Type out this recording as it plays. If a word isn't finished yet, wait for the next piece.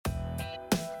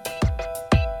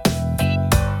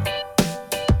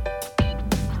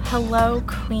Hello,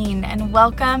 Queen, and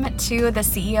welcome to the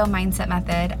CEO Mindset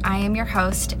Method. I am your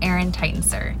host, Erin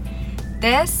Titensor.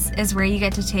 This is where you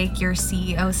get to take your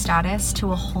CEO status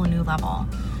to a whole new level.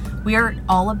 We are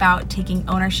all about taking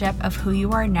ownership of who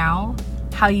you are now,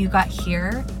 how you got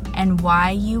here, and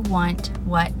why you want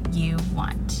what you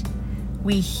want.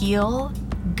 We heal,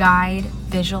 guide,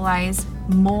 visualize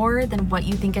more than what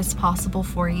you think is possible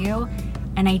for you,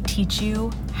 and I teach you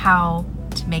how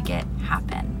to make it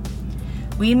happen.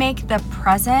 We make the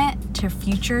present to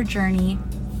future journey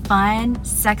fun,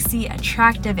 sexy,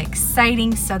 attractive,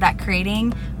 exciting, so that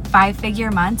creating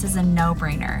 5-figure months is a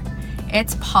no-brainer.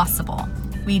 It's possible.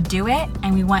 We do it,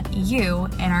 and we want you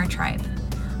in our tribe.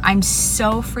 I'm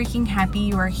so freaking happy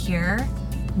you are here.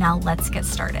 Now let's get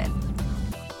started.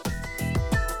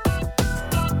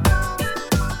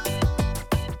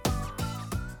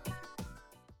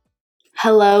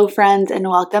 Hello, friends, and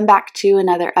welcome back to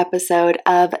another episode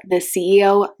of the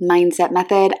CEO Mindset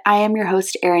Method. I am your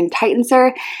host, Erin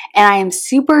Titensor, and I am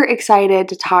super excited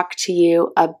to talk to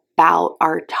you about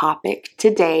our topic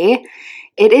today.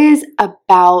 It is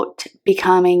about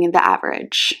becoming the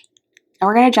average, and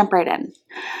we're going to jump right in.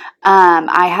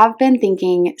 I have been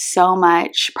thinking so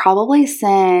much, probably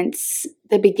since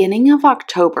the beginning of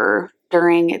October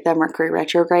during the Mercury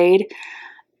retrograde,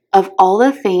 of all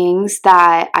the things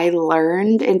that I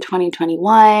learned in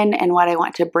 2021 and what I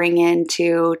want to bring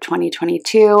into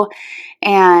 2022,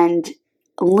 and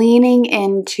leaning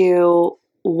into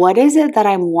what is it that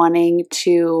I'm wanting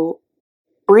to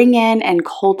bring in and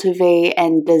cultivate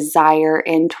and desire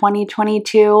in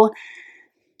 2022,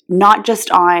 not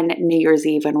just on New Year's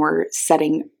Eve when we're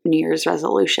setting New Year's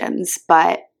resolutions,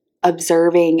 but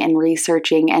observing and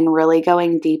researching and really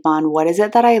going deep on what is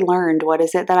it that I learned, what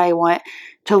is it that I want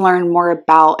to learn more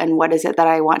about, and what is it that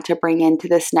I want to bring into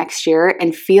this next year,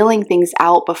 and feeling things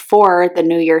out before the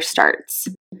new year starts.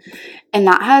 And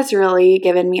that has really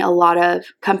given me a lot of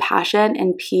compassion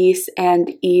and peace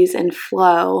and ease and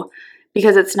flow,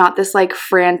 because it's not this like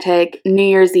frantic New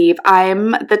Year's Eve.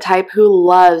 I'm the type who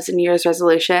loves New Year's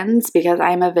resolutions because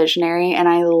I'm a visionary and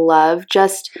I love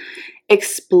just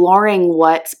exploring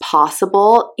what's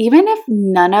possible, even if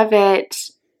none of it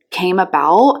came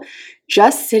about.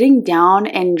 Just sitting down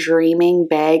and dreaming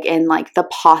big, and like the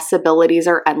possibilities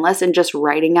are endless, and just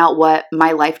writing out what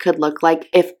my life could look like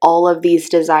if all of these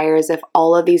desires, if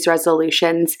all of these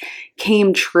resolutions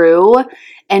came true,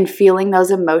 and feeling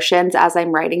those emotions as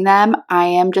I'm writing them. I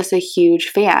am just a huge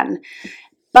fan.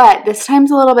 But this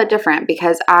time's a little bit different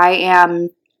because I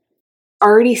am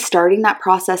already starting that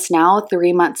process now,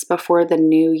 3 months before the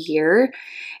new year,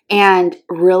 and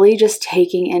really just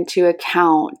taking into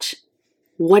account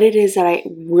what it is that I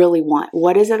really want.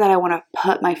 What is it that I want to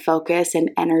put my focus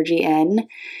and energy in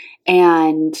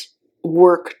and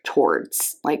work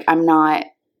towards? Like, I'm not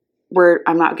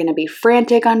going to be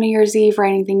frantic on New Year's Eve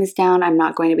writing things down. I'm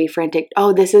not going to be frantic.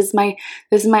 Oh, this is my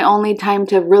only time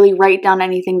to really write down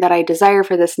anything that I desire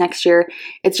for this next year.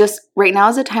 It's just right now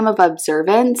is a time of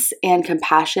observance and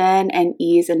compassion and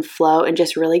ease and flow, and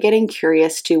just really getting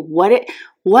curious to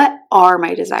what are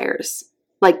my desires?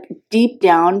 Like deep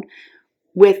down,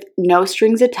 with no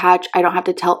strings attached. I don't have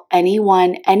to tell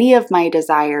anyone any of my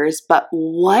desires, but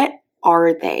what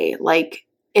are they? Like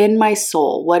in my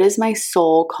soul, what is my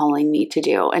soul calling me to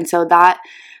do? And so that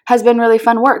has been really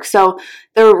fun work. So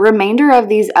the remainder of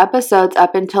these episodes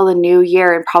up until the new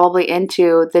year and probably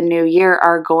into the new year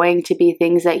are going to be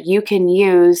things that you can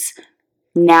use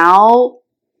now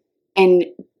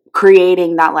in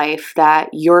creating that life that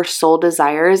your soul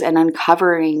desires, and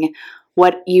uncovering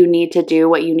what you need to do,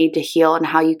 what you need to heal, and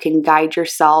how you can guide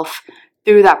yourself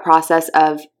through that process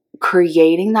of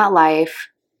creating that life,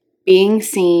 being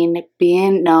seen,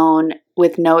 being known,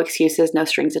 with no excuses, no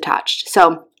strings attached.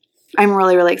 So I'm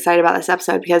really, really excited about this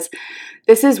episode because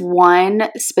this is one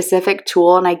specific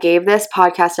tool, and I gave this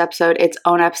podcast episode its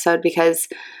own episode because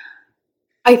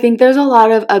I think there's a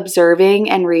lot of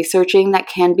observing and researching that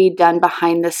can be done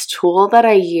behind this tool that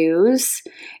I use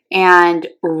and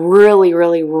really,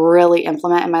 really, really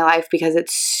implement in my life, because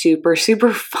it's super,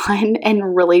 super fun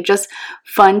and really just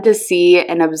fun to see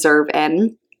and observe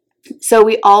in. So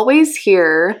we always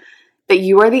hear that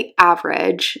you are the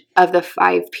average of the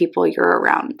 5 people you're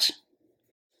around.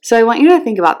 So I want you to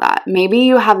think about that. Maybe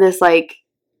you have this like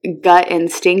gut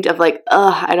instinct of like,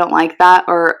 ugh, I don't like that,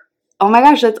 or oh my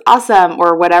gosh, that's awesome,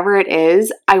 or whatever it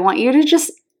is. I want you to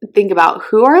just think about,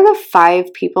 who are the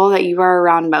 5 people that you are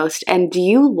around most, and do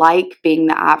you like being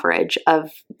the average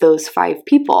of those 5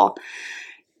 people?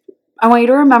 I want you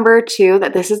to remember too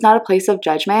that this is not a place of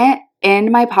judgment.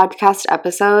 in my podcast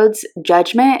episodes,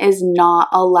 judgment is not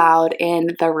allowed in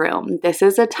the room. This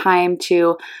is a time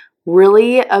to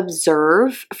really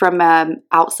observe from an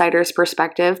outsider's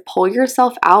perspective, pull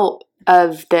yourself out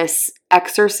of this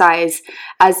exercise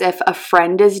as if a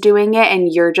friend is doing it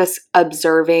and you're just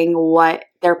observing what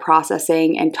they're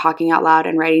processing and talking out loud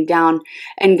and writing down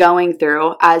and going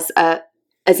through as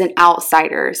an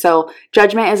outsider. So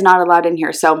judgment is not allowed in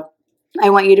here. So I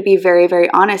want you to be very,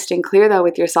 very honest and clear though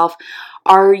with yourself.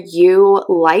 Are you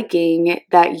liking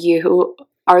that you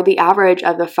are the average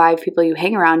of the 5 people you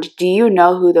hang around? Do you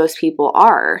know who those people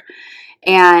are?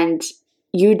 And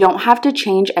you don't have to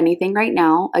change anything right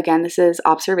now. Again, this is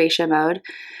observation mode.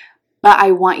 But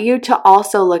I want you to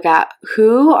also look at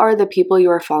who are the people you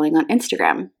are following on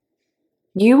Instagram.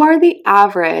 You are the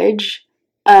average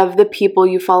of the people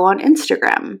you follow on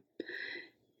Instagram.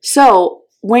 So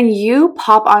when you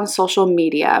pop on social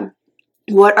media,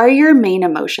 what are your main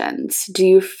emotions? Do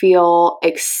you feel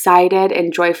excited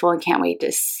and joyful and can't wait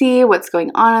to see what's going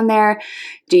on in there?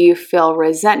 Do you feel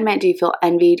resentment? Do you feel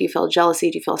envy? Do you feel jealousy?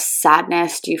 Do you feel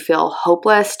sadness? Do you feel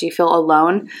hopeless? Do you feel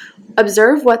alone?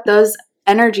 Observe what those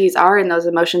energies are and those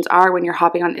emotions are when you're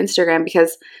hopping on Instagram,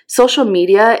 because social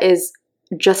media is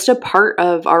just a part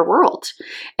of our world.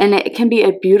 And it can be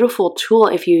a beautiful tool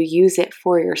if you use it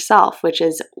for yourself, which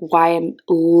is why I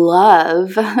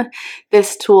love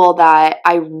this tool that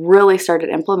I really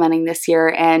started implementing this year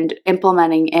and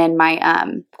implementing in my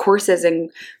courses and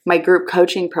my group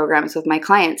coaching programs with my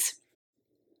clients.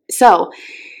 So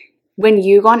when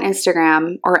you go on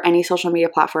Instagram or any social media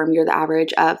platform, you're the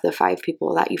average of the 5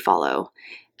 people that you follow.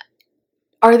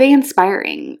 Are they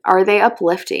inspiring? Are they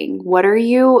uplifting? What are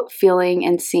you feeling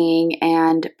and seeing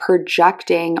and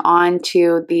projecting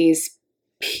onto these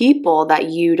people that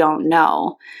you don't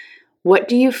know? What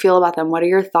do you feel about them? What are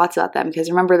your thoughts about them? Because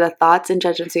remember, the thoughts and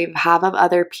judgments we have of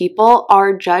other people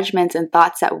are judgments and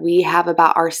thoughts that we have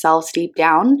about ourselves deep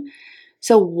down.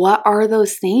 So what are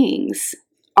those things?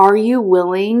 Are you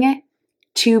willing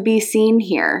to be seen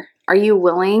here? Are you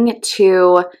willing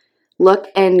to look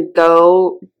and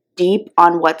go deep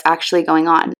on what's actually going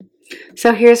on?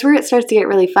 So here's where it starts to get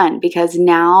really fun, because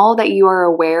now that you are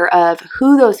aware of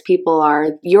who those people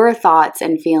are, your thoughts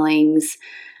and feelings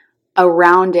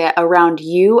around it, around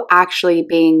you actually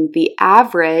being the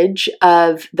average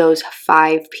of those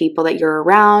 5 people that you're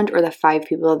around or the 5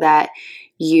 people that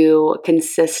you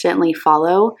consistently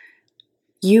follow,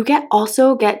 you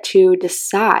also get to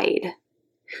decide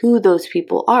who those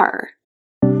people are.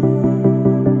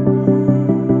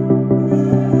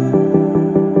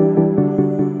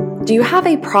 Do you have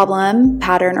a problem,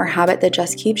 pattern, or habit that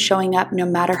just keeps showing up no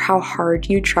matter how hard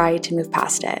you try to move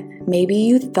past it? Maybe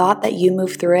you thought that you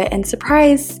moved through it and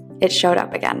surprise, it showed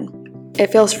up again. It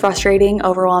feels frustrating,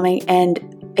 overwhelming,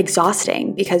 and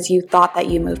exhausting because you thought that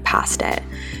you moved past it.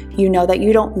 You know that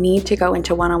you don't need to go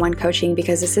into one-on-one coaching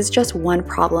because this is just one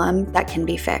problem that can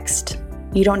be fixed.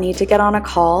 You don't need to get on a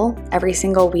call every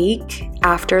single week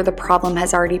after the problem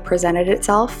has already presented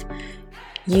itself.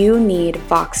 You need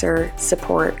Voxer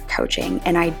support coaching,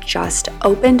 and I just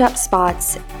opened up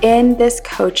spots in this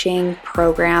coaching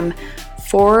program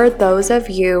for those of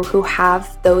you who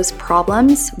have those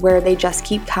problems where they just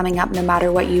keep coming up no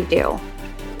matter what you do.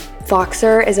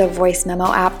 Voxer is a voice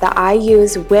memo app that I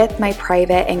use with my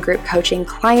private and group coaching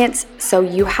clients, so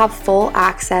you have full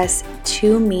access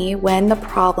to me when the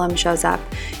problem shows up.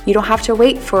 You don't have to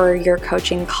wait for your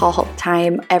coaching call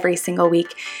time every single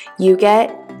week. You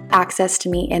get access to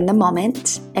me in the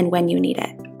moment and when you need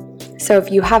it. So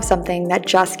if you have something that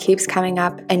just keeps coming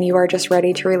up and you are just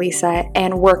ready to release it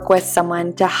and work with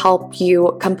someone to help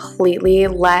you completely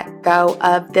let go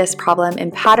of this problem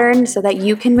and pattern so that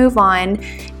you can move on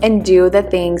and do the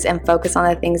things and focus on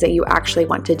the things that you actually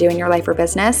want to do in your life or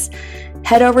business,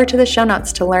 head over to the show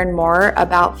notes to learn more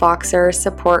about Voxer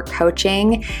support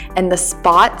coaching, and the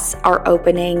spots are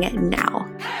opening now.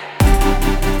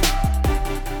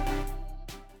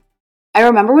 I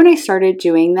remember when I started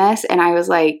doing this and I was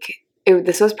like,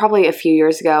 this was probably a few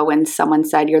years ago when someone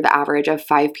said you're the average of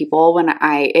 5 people. When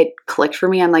it clicked for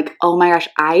me, I'm like, oh my gosh,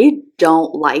 I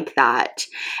don't like that.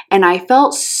 And I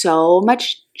felt so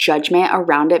much judgment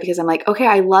around it because I'm like, okay,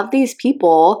 I love these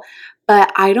people,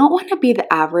 but I don't want to be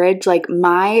the average. Like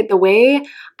the way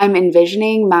I'm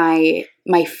envisioning my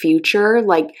future,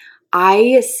 like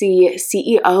I see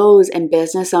CEOs and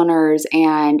business owners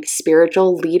and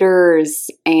spiritual leaders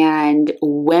and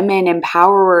women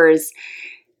empowerers.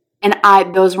 And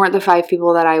those weren't the 5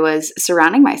 people that I was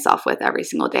surrounding myself with every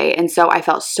single day. And so I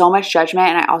felt so much judgment,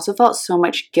 and I also felt so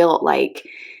much guilt. Like,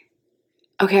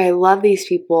 okay, I love these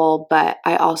people, but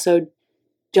I also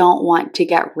don't want to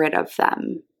get rid of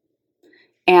them.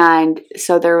 And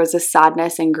so there was a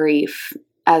sadness and grief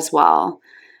as well.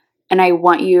 And I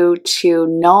want you to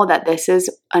know that this is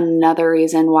another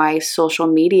reason why social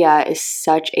media is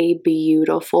such a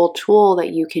beautiful tool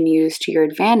that you can use to your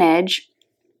advantage,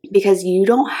 because you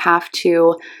don't have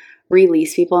to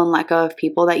release people and let go of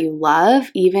people that you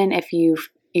love. Even if you're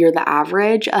the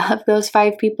average of those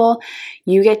 5 people,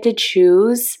 you get to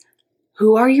choose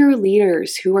who are your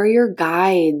leaders, who are your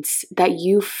guides that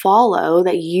you follow,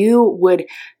 that you would,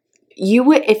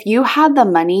 if you had the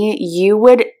money, you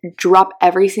would drop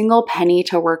every single penny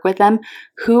to work with them.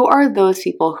 Who are those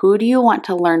people? Who do you want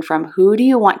to learn from? Who do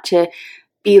you want to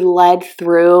be led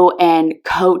through and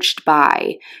coached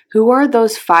by? Who are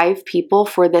those 5 people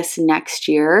for this next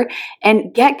year?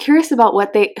 And get curious about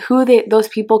those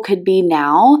people could be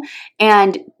now,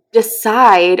 and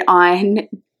decide on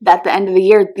at the end of the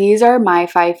year, these are my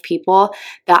 5 people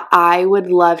that I would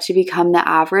love to become the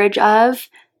average of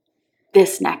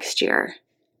this next year.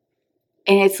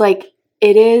 And it's like,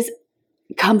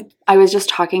 I was just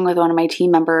talking with one of my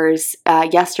team members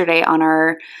yesterday on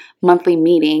our monthly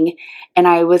meeting, and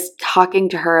I was talking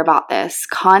to her about this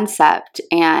concept,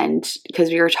 and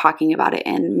because we were talking about it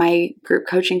in my group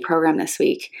coaching program this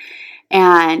week.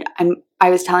 And I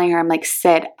was telling her, I'm like,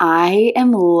 Sid, I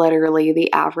am literally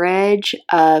the average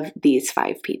of these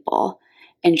 5 people.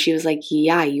 And she was like,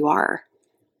 yeah, you are.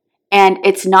 And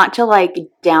it's not to like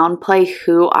downplay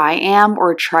who I am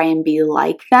or try and be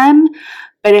like them.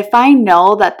 But if I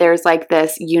know that there's like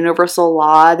this universal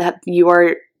law that you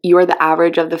are the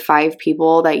average of the 5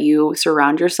 people that you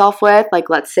surround yourself with, like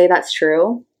let's say that's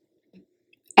true,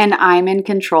 and I'm in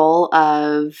control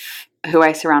of who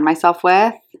I surround myself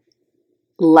with,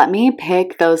 let me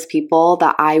pick those people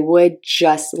that I would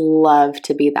just love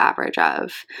to be the average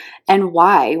of. And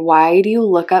why? Why do you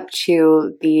look up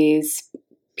to these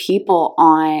people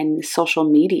on social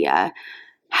media?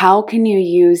 How can you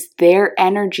use their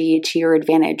energy to your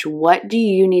advantage? What do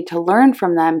you need to learn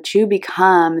from them to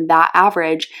become that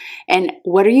average? And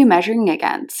what are you measuring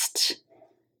against?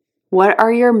 What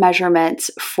are your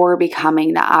measurements for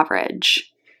becoming the average?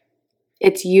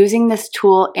 It's using this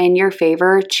tool in your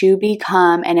favor to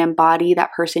become and embody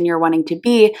that person you're wanting to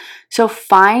be. So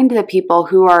find the people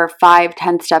who are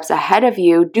 5-10 steps ahead of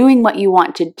you doing what you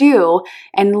want to do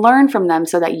and learn from them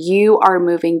so that you are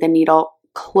moving the needle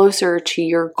closer to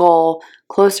your goal,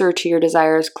 closer to your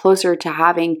desires, closer to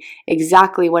having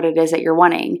exactly what it is that you're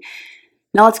wanting.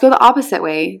 Now let's go the opposite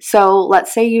way. So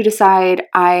let's say you decide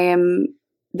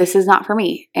this is not for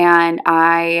me, and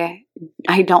I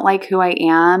don't like who I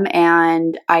am,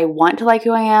 and I want to like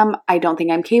who I am. I don't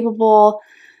think I'm capable.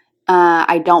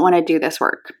 I don't want to do this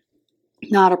work.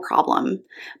 Not a problem.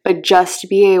 But just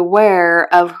be aware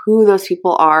of who those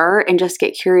people are and just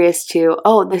get curious to,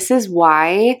 oh, this is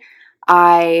why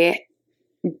I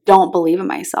don't believe in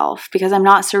myself, because I'm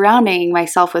not surrounding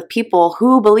myself with people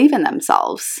who believe in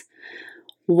themselves.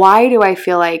 Why do I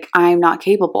feel like I'm not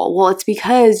capable? Well, it's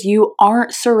because you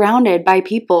aren't surrounded by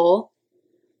people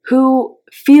who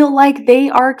feel like they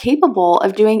are capable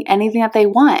of doing anything that they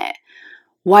want.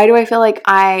 Why do I feel like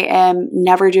I am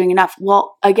never doing enough?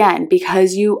 Well, again,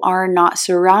 because you are not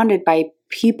surrounded by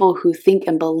people who think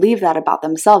and believe that about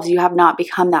themselves. You have not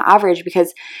become the average,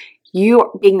 because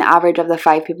you being the average of the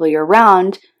 5 people you're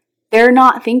around, they're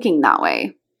not thinking that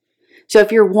way. So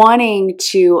if you're wanting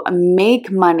to make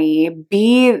money,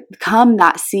 become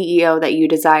that CEO that you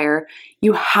desire,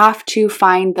 you have to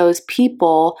find those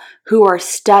people who are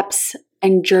steps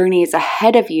and journeys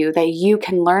ahead of you that you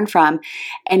can learn from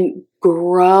and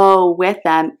grow with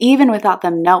them, even without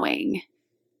them knowing.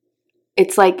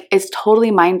 It's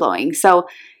totally mind-blowing. So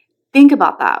think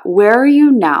about that. Where are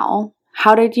you now?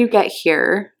 How did you get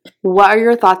here? What are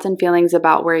your thoughts and feelings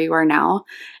about where you are now?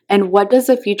 And what does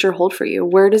the future hold for you?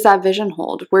 Where does that vision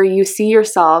hold? Where you see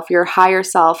yourself, your higher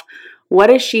self, what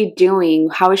is she doing?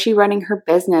 How is she running her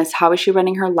business? How is she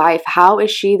running her life? How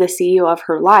is she the CEO of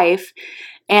her life?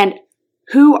 And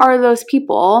who are those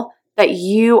people that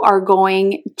you are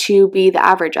going to be the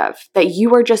average of, that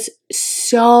you are just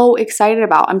so excited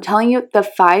about? I'm telling you, the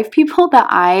 5 people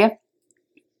that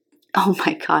oh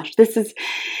my gosh,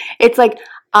 it's like,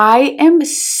 I am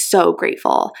so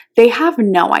grateful. They have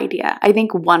no idea. I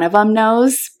think one of them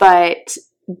knows, but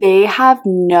they have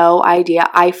no idea.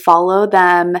 I follow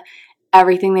them,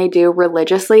 everything they do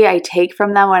religiously. I take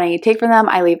from them what I take from them.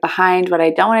 I leave behind what I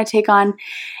don't want to take on.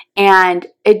 And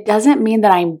it doesn't mean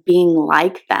that I'm being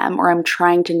like them or I'm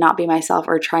trying to not be myself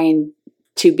or trying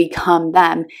to become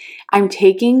them. I'm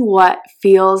taking what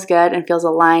feels good and feels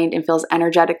aligned and feels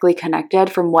energetically connected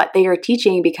from what they are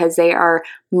teaching, because they are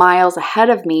miles ahead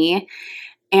of me.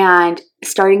 and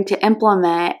starting to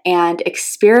implement and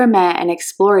experiment and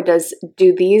explore.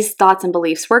 Do these thoughts and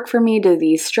beliefs work for me? Do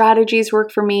these strategies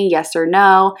work for me? Yes or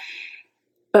no?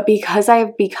 But because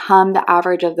I've become the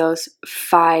average of those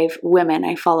 5 women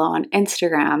I follow on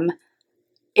Instagram,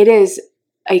 it is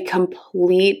a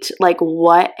complete, like,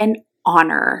 what an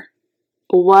honor.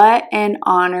 What an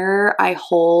honor I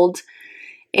hold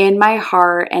in my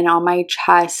heart and on my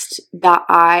chest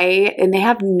and they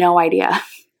have no idea.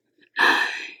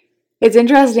 It's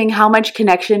interesting how much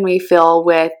connection we feel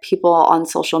with people on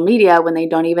social media when they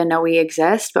don't even know we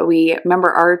exist. But we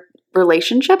remember our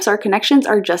relationships, our connections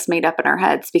are just made up in our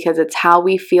heads because it's how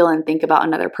we feel and think about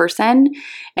another person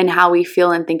and how we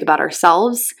feel and think about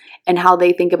ourselves and how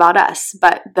they think about us.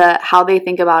 But how they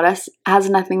think about us has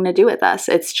nothing to do with us.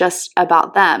 It's just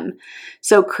about them.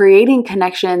 So creating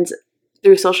connections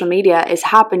through social media is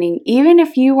happening even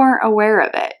if you aren't aware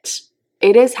of it.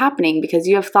 It is happening because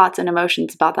you have thoughts and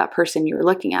emotions about that person you're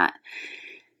looking at.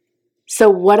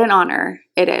 So what an honor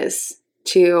it is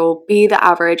to be the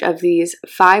average of these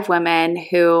 5 women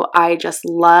who I just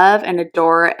love and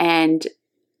adore and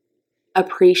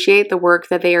appreciate the work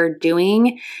that they are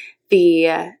doing,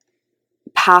 the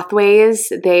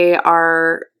pathways they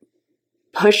are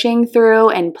pushing through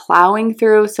and plowing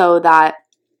through so that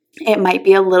it might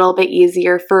be a little bit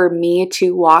easier for me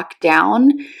to walk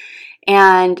down.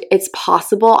 And it's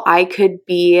possible I could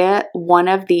be one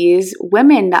of these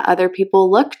women that other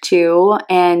people look to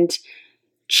and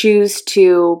choose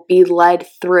to be led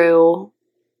through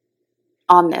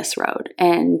on this road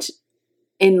and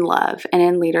in love and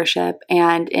in leadership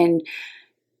and in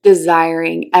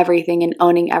desiring everything and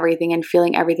owning everything and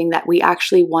feeling everything that we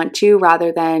actually want to,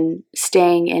 rather than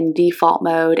staying in default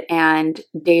mode and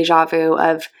deja vu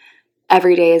of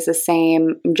every day is the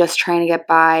same. I'm just trying to get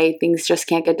by. Things just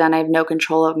can't get done. I have no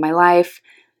control of my life.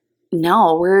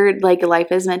 No,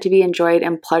 life is meant to be enjoyed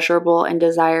and pleasurable and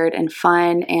desired and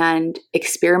fun and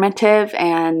experimentative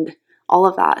and all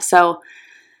of that. So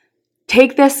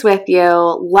take this with you.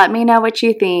 Let me know what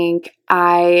you think.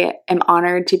 I am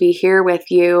honored to be here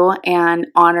with you and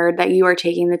honored that you are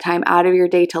taking the time out of your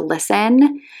day to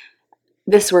listen.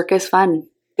 This work is fun.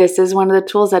 This is one of the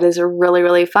tools that is really,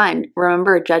 really fun.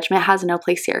 Remember, judgment has no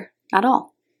place here at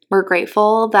all. We're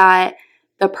grateful that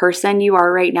the person you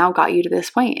are right now got you to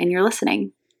this point and you're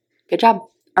listening. Good job.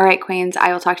 All right, Queens,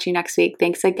 I will talk to you next week.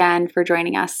 Thanks again for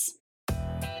joining us.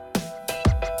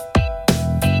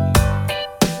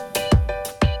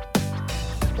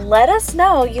 Let us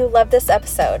know you love this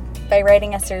episode by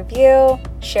writing us a review,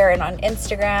 share it on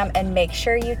Instagram, and make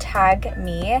sure you tag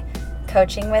me,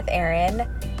 Coaching with Erin,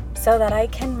 so that I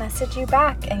can message you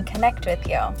back and connect with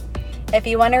you. If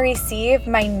you want to receive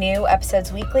my new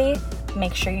episodes weekly,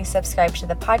 make sure you subscribe to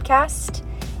the podcast.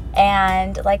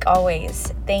 And like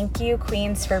always, thank you,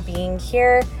 Queens, for being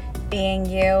here, being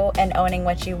you, and owning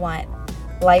what you want.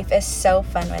 Life is so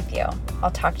fun with you.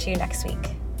 I'll talk to you next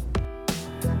week.